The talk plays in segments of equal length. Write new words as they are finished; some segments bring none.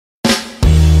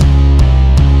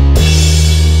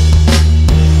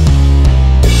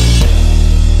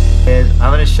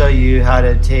you how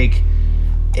to take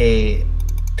a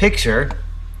picture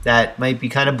that might be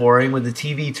kind of boring with the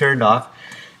TV turned off,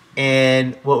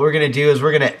 and what we're going to do is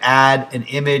we're going to add an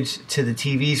image to the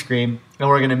TV screen, and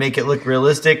we're going to make it look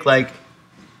realistic, like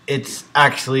it's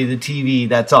actually the TV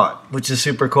that's on, which is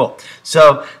super cool.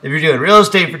 So if you're doing real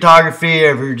estate photography,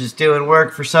 or if you're just doing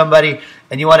work for somebody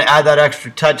and you want to add that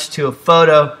extra touch to a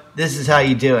photo, this is how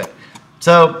you do it.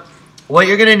 So what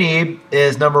you're going to need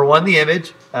is, number one, the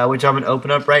image, which I'm going to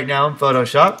open up right now in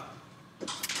Photoshop.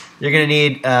 You're going to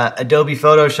need Adobe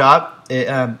Photoshop.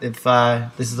 If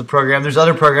this is a program, there's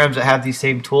other programs that have these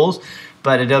same tools,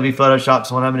 but Adobe Photoshop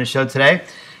is one I'm going to show today.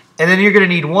 And then you're going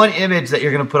to need one image that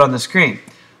you're going to put on the screen.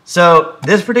 So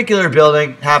this particular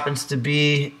building happens to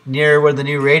be near where the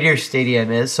new Raiders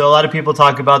stadium is. So a lot of people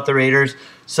talk about the Raiders.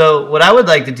 So what I would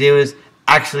like to do is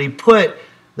actually put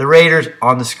the Raiders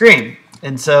on the screen.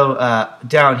 And so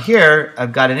down here,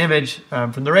 I've got an image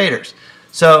from the Raiders.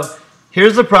 So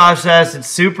here's the process. It's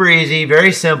super easy,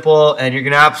 very simple, and you're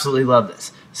going to absolutely love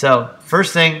this. So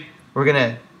first thing, we're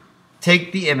going to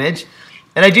take the image.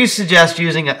 And I do suggest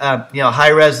using a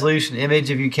high resolution image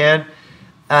if you can.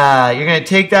 You're going to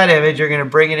take that image, you're going to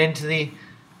bring it into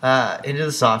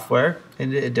the software,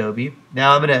 into Adobe.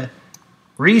 Now I'm going to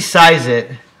resize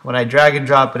it when I drag and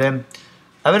drop it in.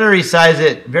 I'm going to resize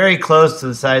it very close to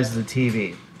the size of the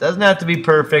TV. Doesn't have to be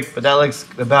perfect, but that looks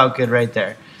about good right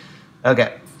there.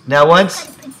 Okay, now once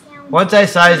I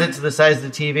size it to the size of the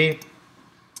TV,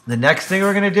 the next thing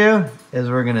we're going to do is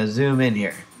we're going to zoom in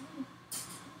here.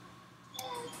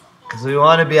 Because we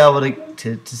want to be able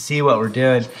to see what we're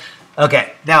doing.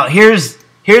 Okay, now here's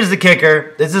the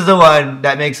kicker. This is the one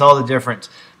that makes all the difference.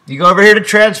 You go over here to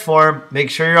transform,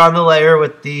 make sure you're on the layer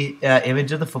with the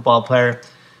image of the football player,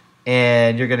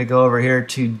 and you're going to go over here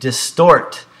to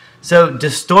distort. So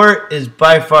distort is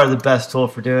by far the best tool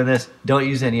for doing this. Don't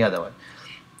use any other one.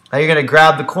 Now you're going to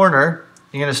grab the corner.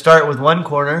 You're going to start with one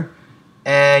corner,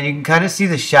 and you can kind of see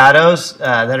the shadows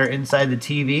that are inside the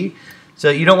TV. So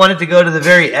you don't want it to go to the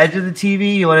very edge of the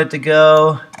TV. You want it to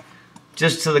go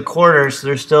just to the corner, so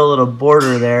there's still a little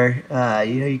border there.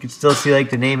 You can still see like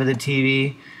the name of the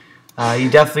TV. You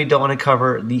definitely don't want to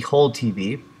cover the whole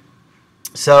TV.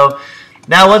 So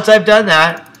now once I've done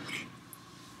that,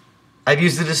 I've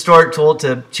used the distort tool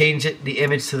to change the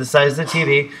image to the size of the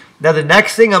TV. Now the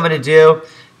next thing I'm going to do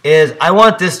is I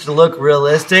want this to look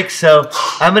realistic, so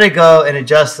I'm going to go and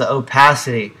adjust the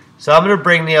opacity. So I'm going to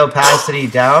bring the opacity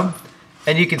down,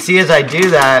 and you can see as I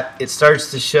do that, it starts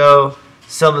to show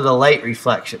some of the light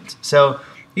reflections. So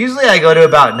usually I go to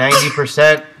about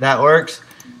 90%. That works,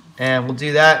 and we'll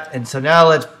do that. And so now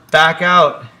let's back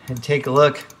out and take a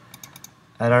look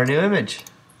at our new image.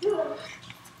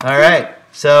 All right,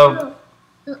 so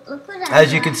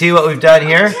as you can see what we've done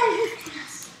here,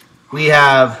 we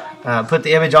have put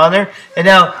the image on there. And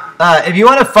now if you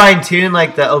want to fine tune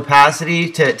like the opacity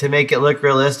to make it look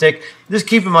realistic, just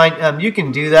keep in mind you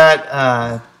can do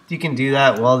that. You can do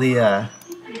that while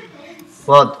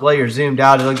you're zoomed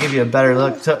out. It'll give you a better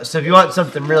look. So if you want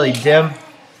something really dim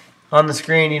on the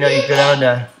screen, you go down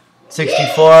to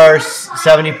 64,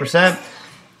 70%.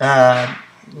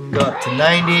 You can go up to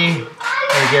 90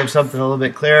 or give something a little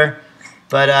bit clearer.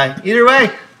 But either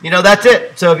way, that's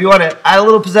it. So if you want to add a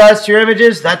little pizzazz to your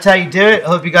images, that's how you do it. I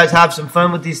hope you guys have some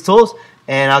fun with these tools,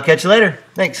 and I'll catch you later.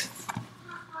 Thanks.